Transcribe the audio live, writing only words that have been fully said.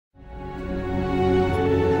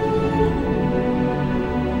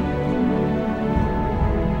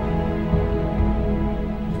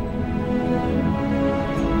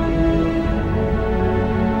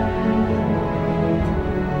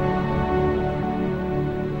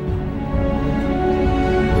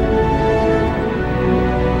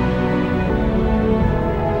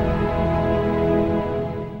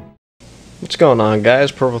going on,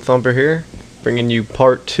 guys? PUrPleThumpER here, bringing you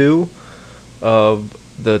part 2 of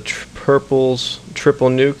the PUrPle's triple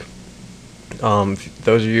nuke.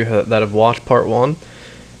 Those of you that have watched part 1,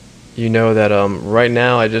 you know that right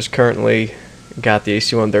now I just currently got the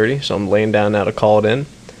AC-130, so I'm laying down now to call it in.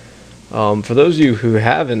 For those of you who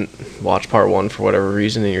haven't watched part 1 for whatever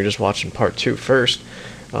reason and you're just watching part 2 first,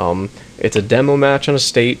 it's a demo match on a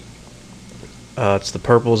state. It's the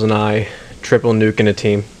PUrPle's and I, triple nuke in a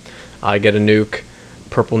team. I get a nuke,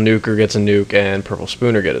 Purple NukER gets a nuke, and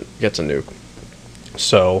PUrPleSpooner gets a nuke.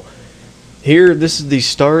 So here, this is the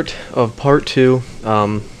start of part 2.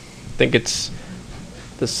 I think it's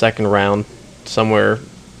the second round, somewhere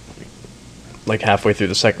like halfway through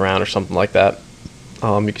the second round or something like that.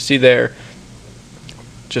 You can see there,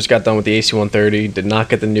 just got done with the AC-130, did not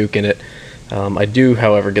get the nuke in it. I do,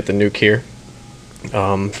 however, get the nuke here.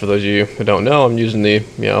 For those of you who don't know, I'm using the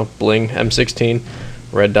Bling M16,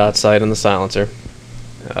 red dot sight on the silencer,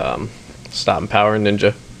 stop and power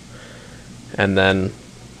ninja, and then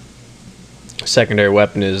secondary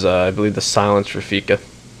weapon is I believe the silenced Rafika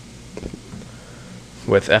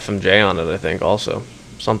with FMJ on it, I think, also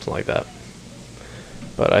something like that.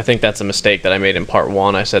 But I think that's a mistake that I made in part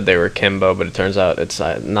 1. I said they were Kimbo, but it turns out it's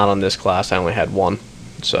not on this class. I only had one,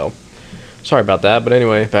 so sorry about that. But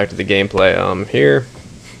anyway, back to the gameplay. Here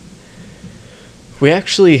we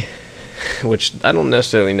actually, which I don't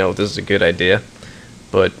necessarily know if this is a good idea,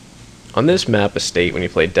 but on this map estate, when you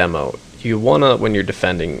play demo, you wanna, when you're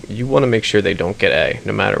defending, you wanna make sure they don't get A,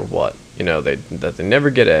 no matter what. You know, that they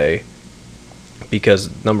never get A,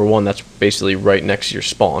 because number one, that's basically right next to your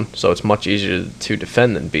spawn, so it's much easier to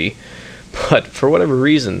defend than B. But for whatever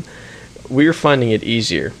reason, we're finding it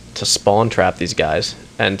easier to spawn trap these guys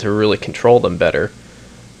and to really control them better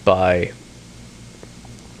by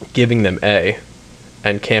giving them A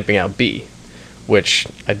and camping out B, which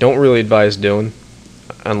I don't really advise doing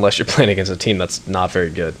unless you're playing against a team that's not very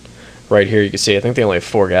good. Right here you can see I think they only have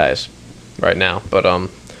 4 guys right now, but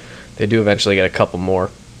they do eventually get a couple more.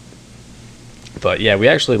 But yeah, we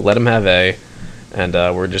actually let them have A, and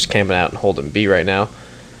we're just camping out and holding B right now.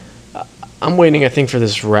 I'm waiting, I think, for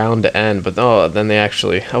this round to end, but then they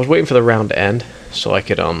actually, I was waiting for the round to end so I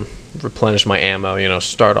could replenish my ammo,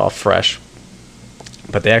 start off fresh.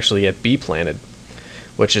 But they actually get B planted,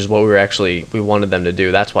 which is what we wanted them to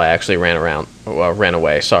do. That's why I actually ran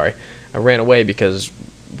away. Sorry, I ran away because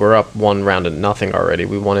we're up 1 round to nothing already.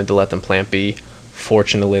 We wanted to let them plant B.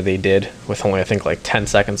 Fortunately, they did, with only I think like 10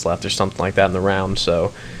 seconds left or something like that in the round.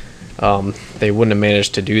 So they wouldn't have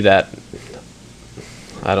managed to do that.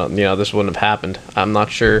 This wouldn't have happened. I'm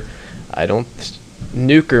not sure.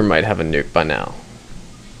 NukER might have a nuke by now.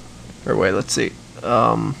 Or wait, let's see.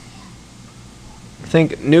 I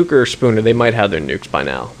think NukER or Spooner, they might have their nukes by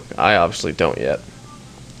now. I obviously don't yet.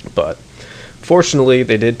 But fortunately,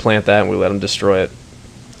 they did plant that, and we let them destroy it.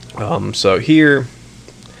 So here,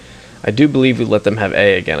 I do believe we let them have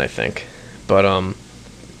A again, I think. But I'm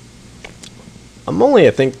only,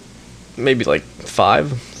 I think, maybe like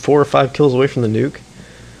 4 or 5 kills away from the nuke.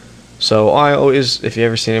 So I always, if you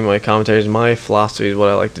ever seen any of my commentaries, my philosophy is what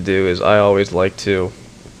I like to do is I like to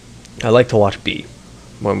watch B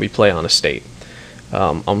when we play on a state.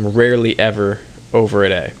 I'm rarely ever over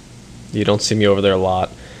at A. You don't see me over there a lot.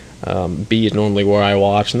 B is normally where I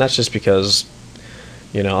watch, and that's just because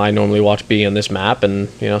I normally watch B on this map, and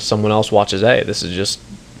someone else watches A. This is just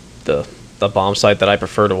the bomb site that I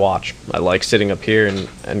prefer to watch. I like sitting up here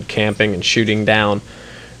and camping and shooting down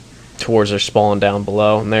towards their spawn down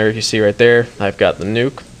below. And there you see right there, I've got the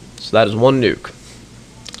nuke. So that is 1 nuke.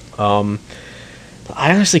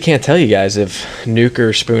 I honestly can't tell you guys if NukER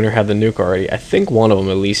or Spooner have the nuke already. I think one of them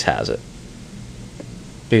at least has it,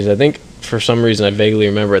 because I think for some reason I vaguely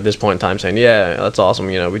remember at this point in time saying, yeah, that's awesome,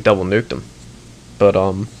 we double nuked them. But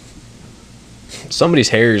somebody's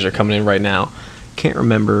Harriers are coming in right now. Can't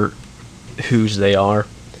remember whose they are.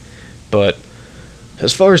 But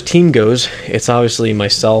as far as team goes, it's obviously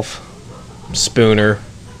myself, Spooner,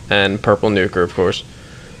 and Purple NukER, of course.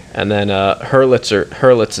 And then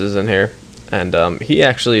Hurlitz is in here. And he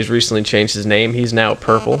actually has recently changed his name. He's now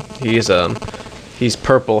Purple. He's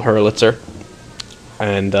Purple Hurlitzer.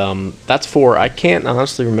 And that's 4. I can't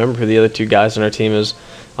honestly remember who the other 2 guys on our team is.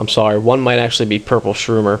 I'm sorry, one might actually be Purple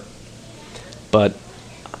Shroomer, but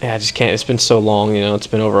yeah, I just can't. It's been so long, it's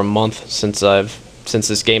been over a month since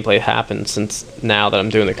this gameplay happened, since now that I'm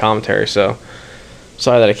doing the commentary, so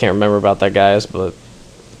sorry that I can't remember about that, guys. But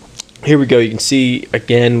here we go. You can see,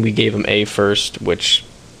 again, we gave him A first, which,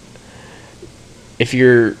 if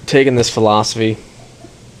you're taking this philosophy,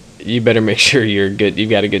 you better make sure you've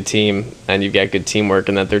got a good team, and you've got good teamwork,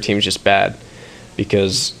 and that their team's just bad,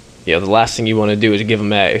 because you know, the last thing you want to do is give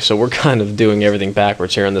them A. So we're kind of doing everything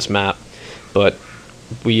backwards here on this map. But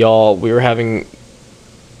we were having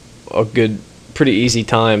a good, pretty easy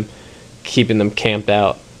time keeping them camped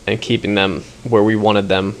out and keeping them where we wanted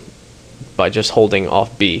them by just holding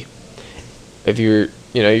off B. If you're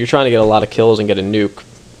trying to get a lot of kills and get a nuke,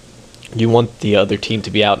 you want the other team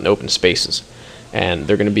to be out in open spaces, and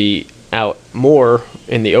they're going to be out more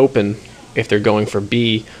in the open if they're going for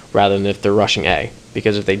B rather than if they're rushing A.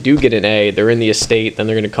 Because if they do get an A, they're in the estate, then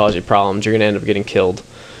they're going to cause you problems. You're going to end up getting killed.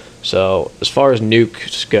 So as far as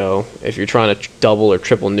nukes go, if you're trying to double or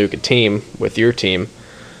triple nuke a team with your team,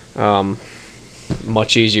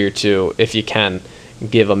 much easier to, if you can,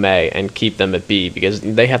 give them A and keep them at B, because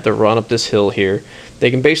they have to run up this hill here.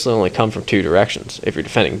 They can basically only come from two directions if you're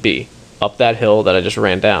defending B. Up that hill that I just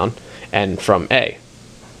ran down, and from A,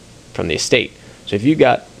 from the estate. So if you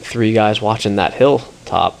got 3 guys watching that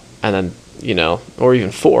hilltop, and then, you know, or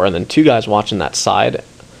even 4, and then 2 guys watching that side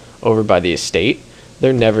over by the estate,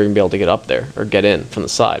 they're never going to be able to get up there or get in from the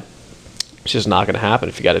side. It's just not going to happen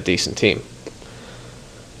if you got a decent team.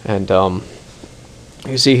 And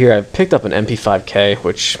you see here I've picked up an MP5K,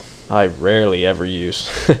 which I rarely ever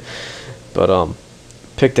use. But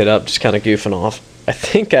picked it up, just kind of goofing off. I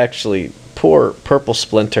think actually poor Purple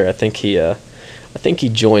Splinter, I think he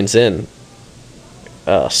joins in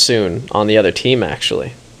soon on the other team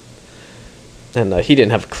actually. And he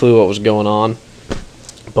didn't have a clue what was going on.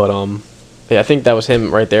 But yeah, I think that was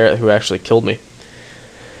him right there who actually killed me.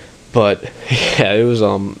 But yeah, it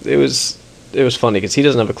was funny because he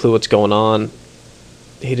doesn't have a clue what's going on.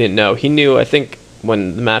 He didn't know. He knew, I think,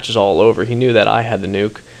 when the match was all over, he knew that I had the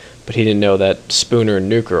nuke, but he didn't know that Spooner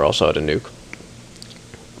and NukER also had a nuke.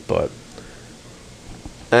 But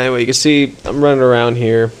anyway, you can see I'm running around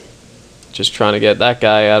here, just trying to get that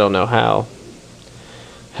guy. I don't know how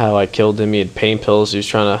I killed him. He had pain pills. He was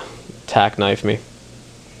trying to tack knife me.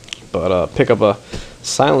 But pick up a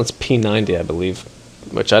Silence P90, I believe,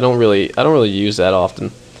 which I don't really use that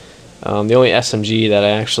often. The only SMG that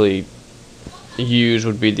I actually use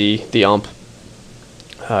would be the UMP.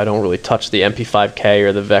 I don't really touch the MP5K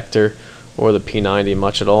or the Vector or the P90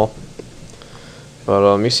 much at all.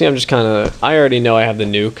 But you see, I'm just kind of, I already know I have the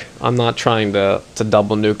nuke. I'm not trying to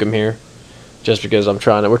double nuke him here, just because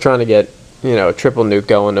we're trying to get, you know, a triple nuke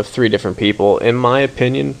going of 3 different people. In my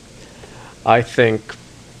opinion, I think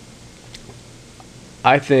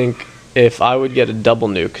if I would get a double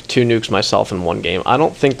nuke, 2 nukes myself in one game, I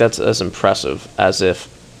don't think that's as impressive as if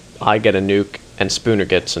I get a nuke and Spooner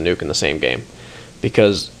gets a nuke in the same game.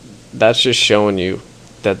 Because that's just showing you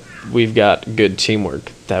that we've got good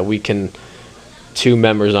teamwork, that we can, 2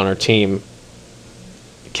 members on our team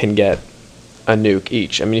can get a nuke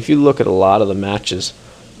each. I mean, if you look at a lot of the matches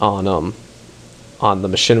on the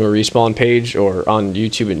Machinima Respawn page or on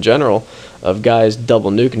YouTube in general of guys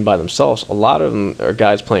double nuking by themselves, a lot of them are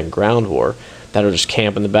guys playing ground war that are just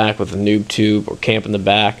camping the back with a noob tube or camping the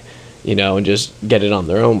back, you know, and just get it on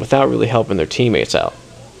their own without really helping their teammates out.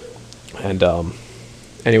 And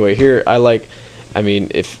anyway, here I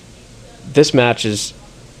mean, if this match is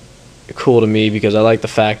cool to me because I like the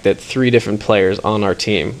fact that 3 different players on our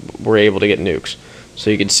team were able to get nukes. So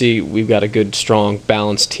you can see we've got a good, strong,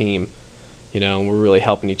 balanced team, you know, and we're really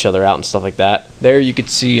helping each other out and stuff like that. There you could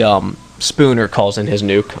see Spooner calls in his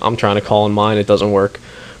nuke. I'm trying to call in mine. It doesn't work.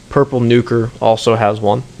 Purple NukER also has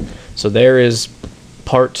one. So there is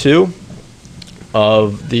part 2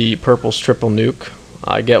 of the Purple's triple nuke.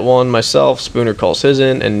 I get one myself, Spooner calls his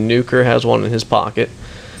in, and NukER has one in his pocket.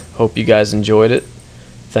 Hope you guys enjoyed it.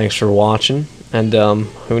 Thanks for watching. And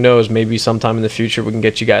who knows, maybe sometime in the future we can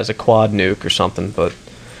get you guys a quad nuke or something. But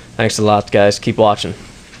thanks a lot, guys. Keep watching.